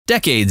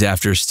Decades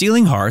after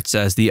stealing hearts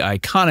as the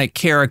iconic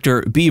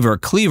character Beaver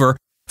Cleaver,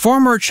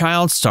 former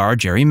child star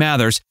Jerry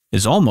Mathers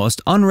is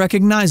almost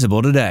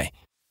unrecognizable today.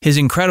 His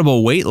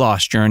incredible weight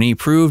loss journey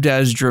proved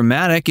as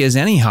dramatic as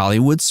any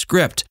Hollywood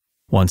script.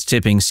 Once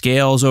tipping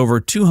scales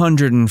over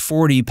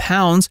 240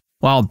 pounds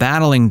while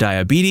battling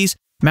diabetes,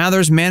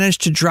 Mathers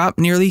managed to drop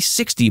nearly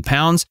 60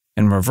 pounds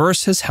and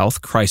reverse his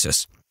health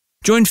crisis.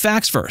 Join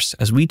FactsVerse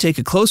as we take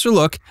a closer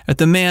look at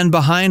the man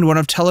behind one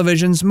of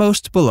television's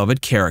most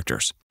beloved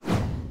characters.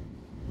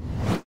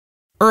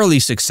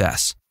 Early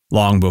success.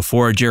 Long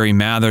before Jerry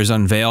Mathers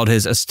unveiled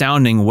his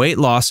astounding weight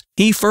loss,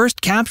 he first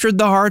captured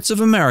the hearts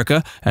of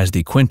America as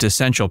the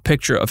quintessential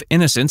picture of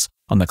innocence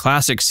on the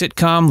classic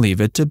sitcom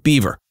Leave It to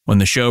Beaver. When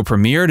the show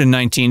premiered in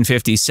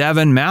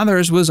 1957,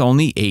 Mathers was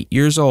only 8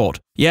 years old.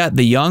 Yet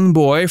the young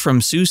boy from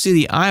Sioux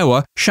City,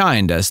 Iowa,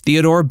 shined as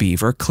Theodore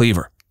Beaver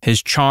Cleaver.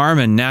 His charm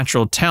and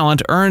natural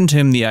talent earned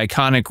him the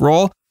iconic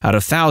role out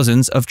of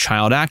thousands of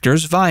child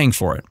actors vying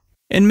for it.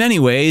 In many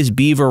ways,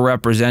 Beaver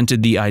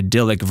represented the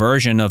idyllic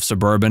version of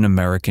suburban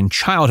American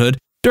childhood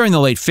during the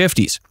late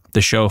 50s.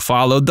 The show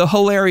followed the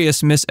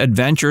hilarious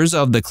misadventures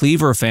of the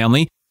Cleaver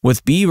family,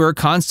 with Beaver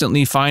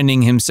constantly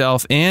finding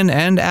himself in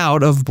and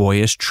out of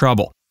boyish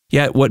trouble.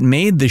 Yet what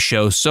made the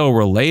show so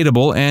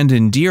relatable and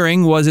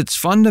endearing was its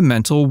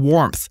fundamental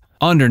warmth.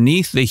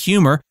 Underneath the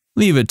humor,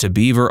 Leave It to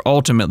Beaver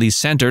ultimately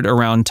centered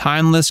around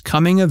timeless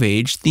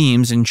coming-of-age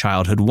themes in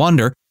childhood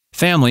wonder,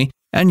 family,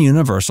 and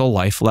universal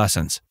life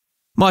lessons.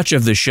 Much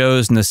of the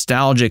show's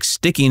nostalgic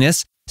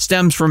stickiness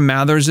stems from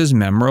Mathers'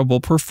 memorable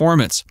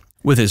performance.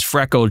 With his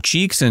freckled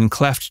cheeks and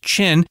cleft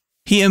chin,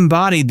 he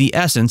embodied the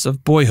essence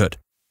of boyhood,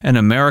 and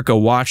America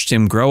watched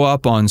him grow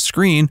up on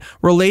screen,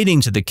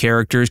 relating to the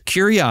character's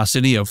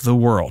curiosity of the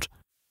world.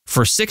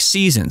 For 6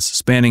 seasons,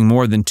 spanning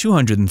more than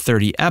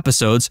 230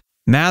 episodes,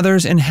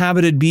 Mathers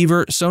inhabited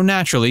Beaver so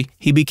naturally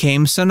he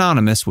became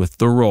synonymous with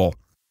the role.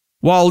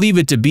 While Leave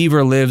It to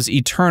Beaver lives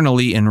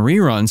eternally in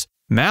reruns,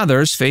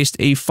 Mathers faced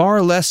a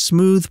far less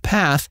smooth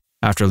path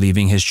after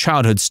leaving his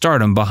childhood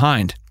stardom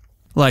behind.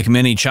 Like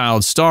many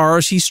child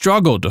stars, he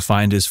struggled to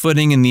find his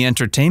footing in the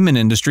entertainment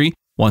industry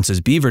once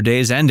his Beaver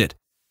days ended.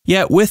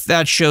 Yet with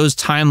that show's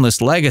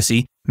timeless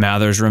legacy,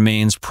 Mathers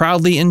remains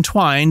proudly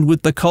entwined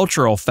with the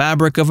cultural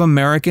fabric of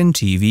American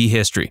TV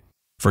history.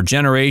 For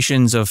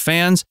generations of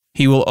fans,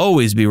 he will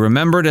always be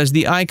remembered as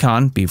the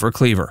icon Beaver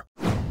Cleaver.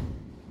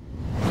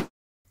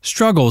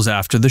 Struggles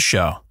after the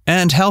show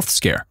and health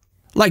scare.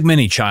 Like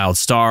many child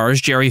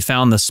stars, Jerry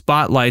found the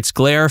spotlight's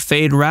glare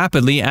fade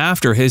rapidly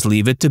after his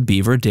Leave It to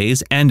Beaver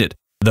days ended.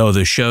 Though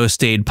the show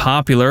stayed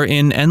popular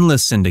in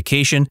endless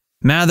syndication,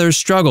 Mathers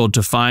struggled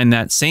to find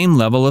that same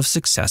level of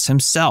success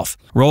himself.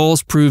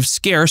 Roles proved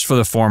scarce for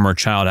the former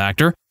child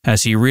actor,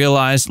 as he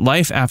realized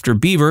life after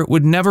Beaver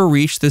would never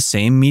reach the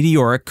same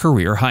meteoric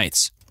career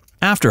heights.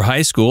 After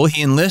high school,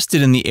 he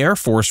enlisted in the Air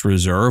Force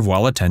Reserve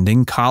while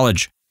attending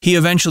college. He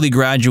eventually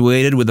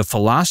graduated with a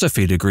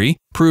philosophy degree,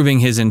 proving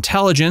his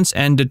intelligence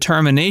and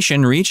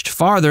determination reached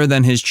farther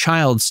than his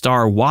child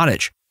star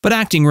wattage. But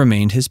acting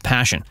remained his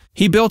passion.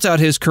 He built out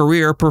his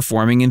career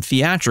performing in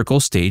theatrical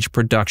stage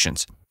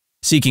productions.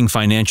 Seeking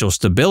financial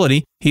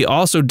stability, he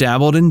also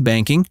dabbled in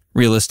banking,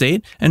 real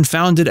estate, and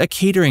founded a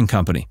catering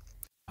company.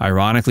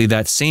 Ironically,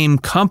 that same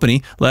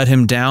company led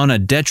him down a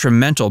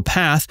detrimental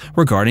path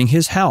regarding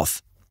his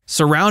health.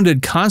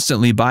 Surrounded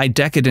constantly by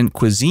decadent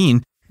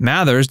cuisine,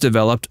 Mathers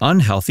developed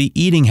unhealthy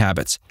eating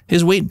habits.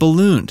 His weight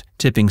ballooned,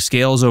 tipping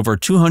scales over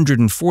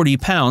 240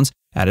 pounds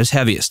at his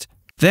heaviest.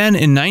 Then,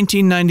 in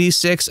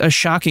 1996, a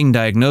shocking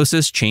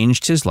diagnosis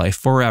changed his life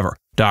forever.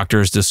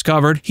 Doctors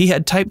discovered he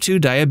had type 2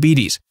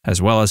 diabetes,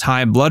 as well as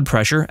high blood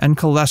pressure and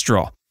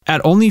cholesterol.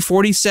 At only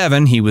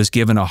 47, he was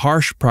given a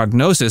harsh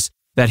prognosis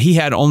that he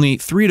had only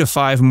 3 to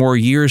 5 more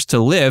years to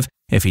live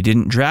if he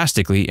didn't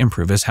drastically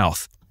improve his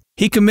health.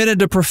 He committed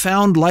to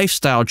profound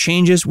lifestyle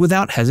changes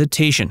without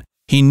hesitation.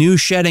 He knew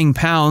shedding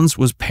pounds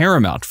was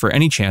paramount for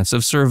any chance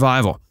of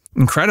survival.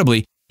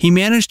 Incredibly, he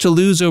managed to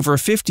lose over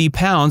 50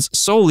 pounds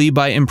solely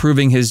by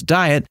improving his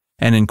diet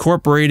and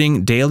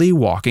incorporating daily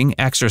walking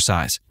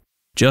exercise.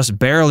 Just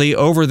barely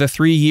over the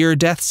 3-year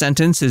death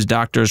sentence his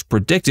doctors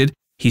predicted,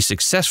 he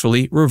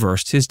successfully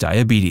reversed his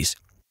diabetes.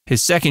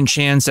 His second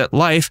chance at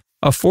life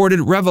afforded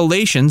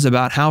revelations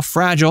about how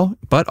fragile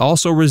but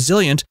also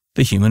resilient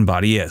the human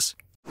body is.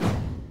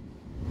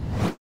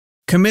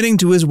 Committing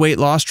to his weight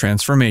loss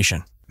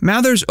transformation.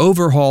 Mathers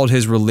overhauled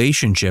his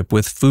relationship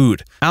with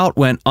food. Out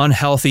went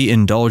unhealthy,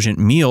 indulgent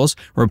meals,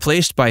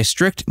 replaced by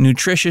strict,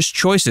 nutritious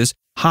choices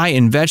high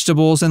in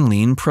vegetables and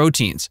lean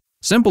proteins.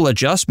 Simple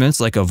adjustments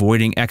like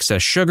avoiding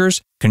excess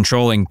sugars,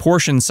 controlling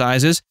portion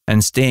sizes,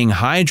 and staying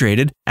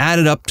hydrated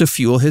added up to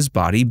fuel his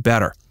body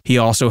better. He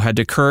also had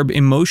to curb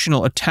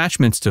emotional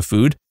attachments to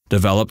food,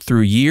 developed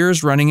through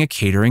years running a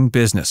catering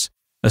business.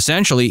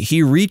 Essentially,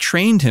 he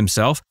retrained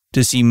himself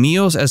to see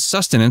meals as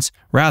sustenance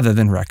rather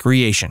than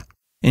recreation.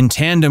 In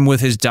tandem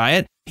with his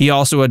diet, he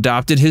also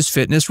adopted his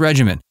fitness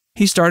regimen.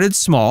 He started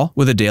small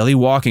with a daily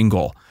walking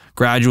goal,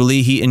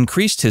 Gradually, he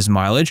increased his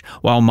mileage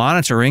while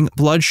monitoring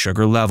blood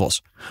sugar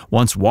levels.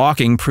 Once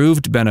walking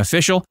proved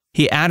beneficial,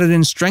 he added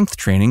in strength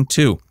training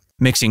too.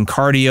 Mixing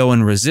cardio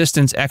and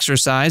resistance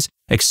exercise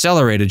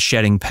accelerated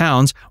shedding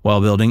pounds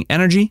while building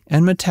energy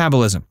and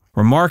metabolism.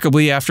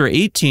 Remarkably, after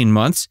 18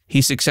 months,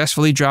 he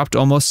successfully dropped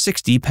almost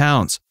 60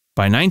 pounds.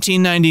 By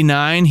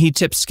 1999, he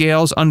tipped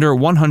scales under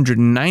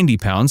 190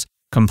 pounds,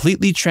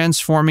 completely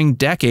transforming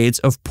decades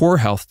of poor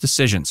health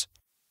decisions.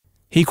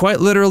 He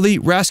quite literally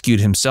rescued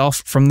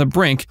himself from the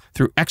brink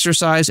through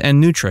exercise and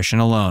nutrition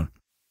alone.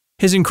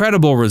 His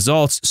incredible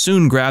results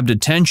soon grabbed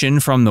attention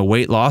from the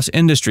weight loss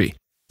industry.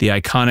 The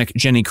iconic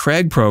Jenny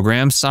Craig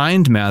program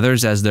signed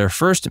Mathers as their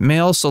first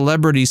male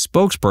celebrity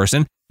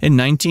spokesperson in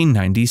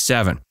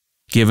 1997.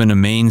 Given a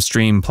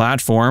mainstream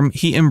platform,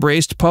 he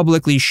embraced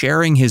publicly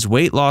sharing his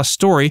weight loss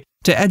story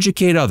to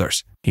educate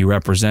others. He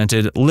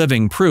represented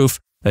living proof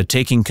that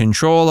taking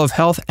control of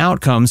health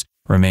outcomes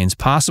remains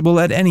possible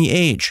at any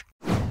age.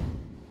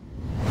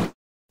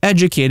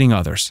 Educating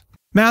others.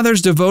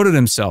 Mathers devoted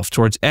himself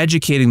towards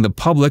educating the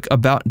public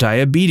about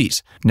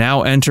diabetes.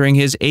 Now entering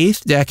his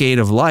 8th decade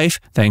of life,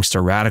 thanks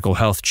to radical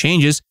health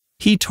changes,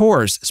 he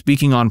tours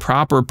speaking on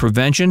proper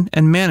prevention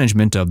and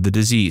management of the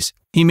disease.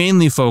 He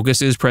mainly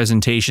focuses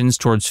presentations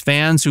towards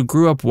fans who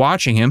grew up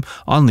watching him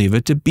on Leave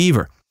It to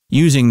Beaver.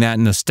 Using that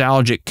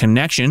nostalgic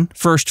connection,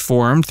 first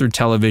formed through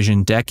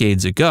television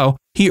decades ago,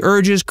 he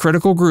urges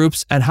critical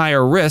groups at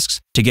higher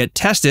risks to get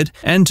tested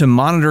and to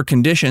monitor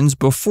conditions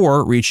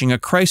before reaching a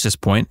crisis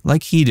point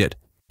like he did.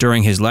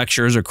 During his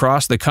lectures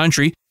across the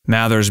country,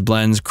 Mathers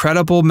blends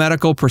credible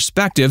medical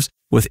perspectives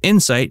with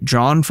insight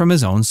drawn from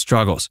his own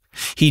struggles.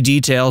 He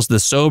details the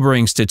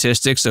sobering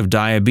statistics of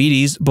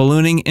diabetes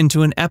ballooning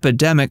into an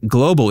epidemic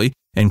globally,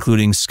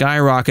 including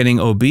skyrocketing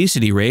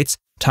obesity rates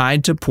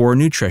tied to poor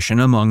nutrition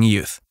among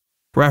youth.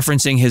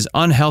 Referencing his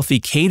unhealthy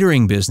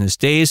catering business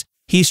days,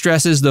 he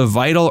stresses the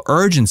vital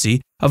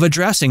urgency of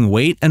addressing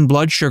weight and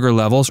blood sugar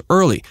levels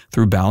early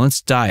through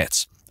balanced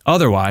diets.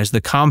 Otherwise,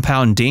 the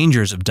compound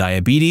dangers of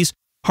diabetes,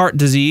 heart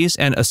disease,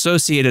 and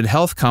associated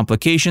health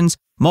complications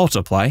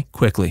multiply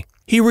quickly.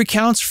 He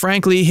recounts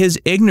frankly his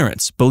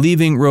ignorance,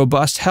 believing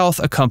robust health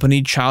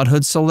accompanied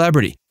childhood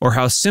celebrity, or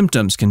how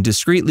symptoms can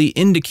discreetly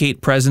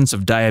indicate presence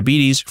of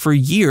diabetes for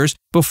years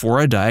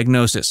before a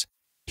diagnosis.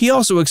 He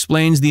also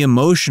explains the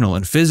emotional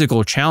and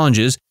physical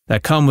challenges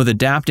that come with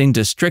adapting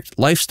to strict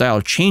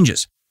lifestyle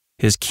changes.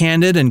 His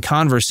candid and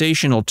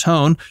conversational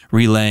tone,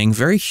 relaying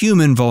very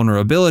human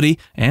vulnerability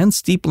and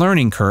steep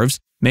learning curves,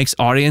 makes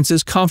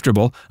audiences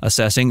comfortable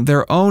assessing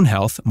their own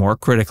health more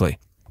critically.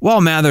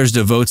 While Mathers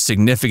devotes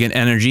significant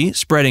energy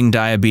spreading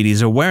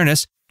diabetes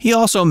awareness, he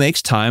also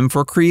makes time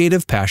for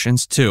creative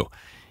passions too.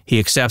 He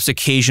accepts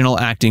occasional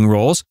acting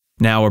roles,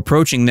 now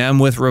approaching them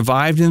with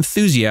revived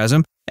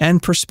enthusiasm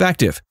and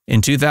perspective.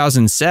 In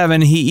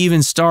 2007, he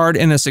even starred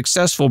in a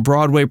successful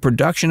Broadway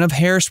production of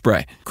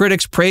Hairspray.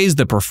 Critics praised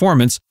the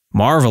performance,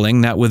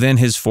 marveling that within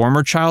his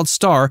former child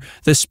star,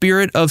 the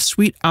spirit of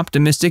sweet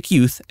optimistic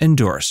youth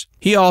endures.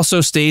 He also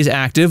stays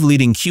active,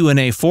 leading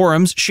Q&A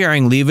forums,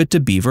 sharing Leave It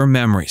to Beaver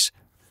memories.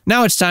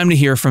 Now it's time to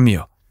hear from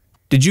you.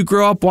 Did you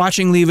grow up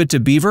watching Leave It to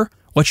Beaver?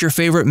 What's your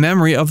favorite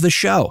memory of the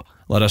show?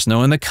 Let us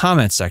know in the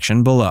comments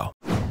section below.